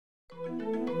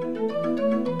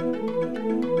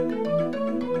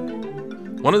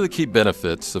One of the key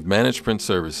benefits of managed print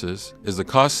services is the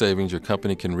cost savings your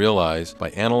company can realize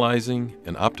by analyzing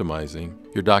and optimizing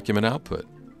your document output.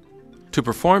 To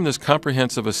perform this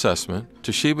comprehensive assessment,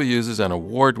 Toshiba uses an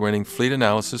award-winning fleet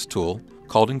analysis tool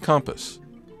called Encompass.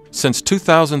 Since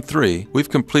 2003, we've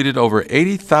completed over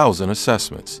 80,000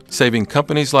 assessments, saving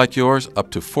companies like yours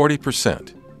up to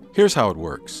 40%. Here's how it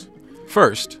works.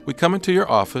 First, we come into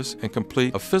your office and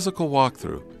complete a physical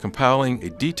walkthrough, compiling a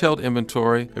detailed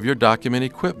inventory of your document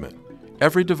equipment,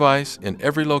 every device in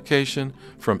every location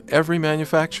from every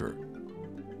manufacturer.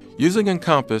 Using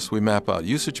Encompass, we map out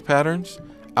usage patterns,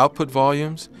 output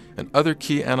volumes, and other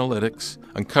key analytics,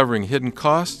 uncovering hidden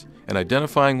costs and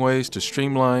identifying ways to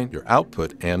streamline your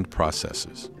output and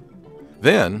processes.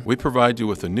 Then, we provide you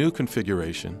with a new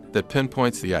configuration that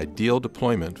pinpoints the ideal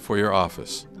deployment for your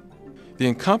office. The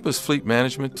Encompass Fleet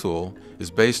Management tool is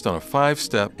based on a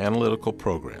 5-step analytical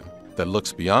program that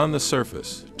looks beyond the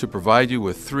surface to provide you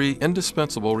with 3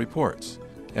 indispensable reports.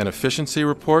 An efficiency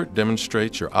report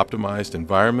demonstrates your optimized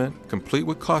environment, complete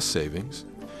with cost savings.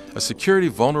 A security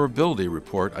vulnerability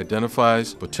report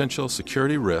identifies potential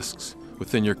security risks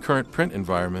within your current print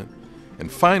environment.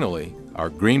 And finally, our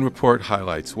green report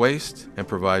highlights waste and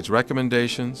provides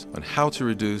recommendations on how to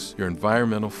reduce your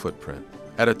environmental footprint.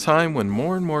 At a time when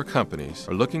more and more companies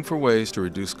are looking for ways to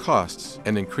reduce costs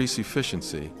and increase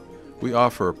efficiency, we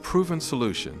offer a proven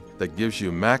solution that gives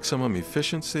you maximum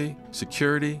efficiency,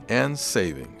 security, and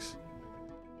savings.